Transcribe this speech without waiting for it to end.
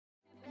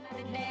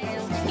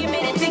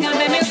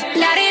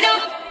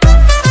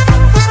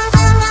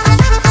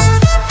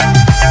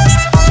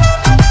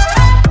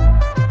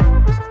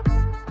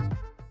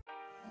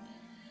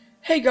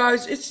Hey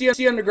guys, it's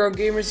the Underground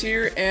Gamers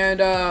here,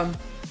 and I'm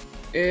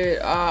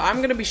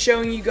gonna be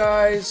showing you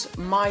guys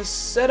my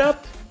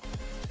setup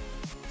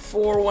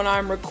for when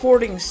I'm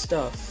recording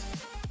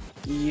stuff.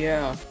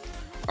 Yeah.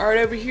 Alright,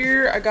 over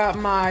here I got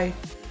my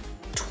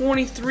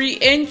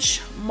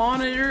 23-inch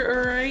monitor,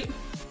 alright.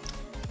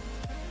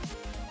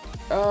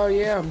 Oh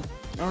yeah,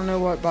 I don't know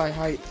what by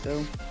height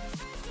though.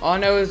 All I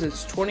know is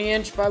it's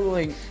 20-inch by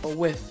length or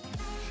width.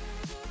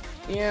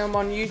 Yeah, I'm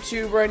on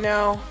YouTube right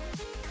now.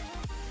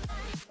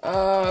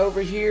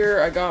 Over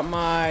here I got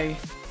my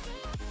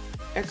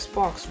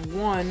Xbox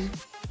One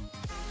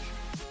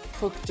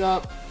hooked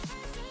up.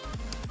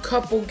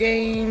 Couple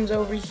games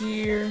over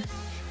here.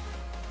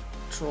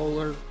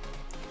 Controller.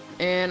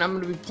 And I'm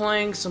gonna be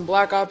playing some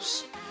Black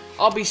Ops.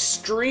 I'll be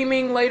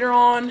streaming later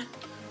on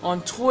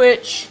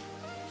Twitch.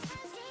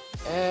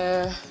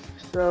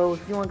 So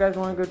if you guys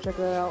want to go check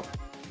that out.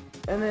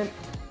 And then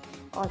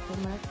I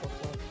put my Xbox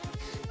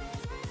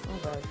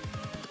up. Alright.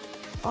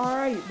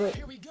 Alright, but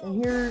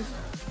and here's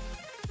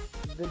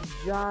the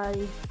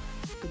Jai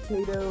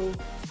Potato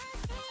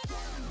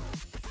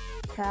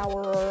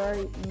Tower,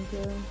 alright,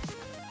 okay.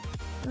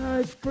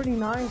 It's pretty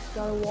nice,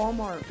 got a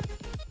Walmart.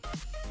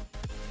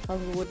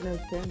 Comes with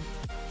Windows 10.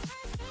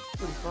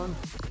 Pretty fun.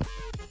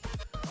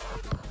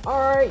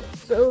 Alright,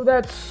 so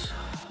that's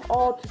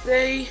all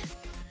today.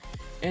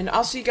 And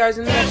I'll see you guys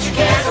in the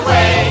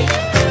next one.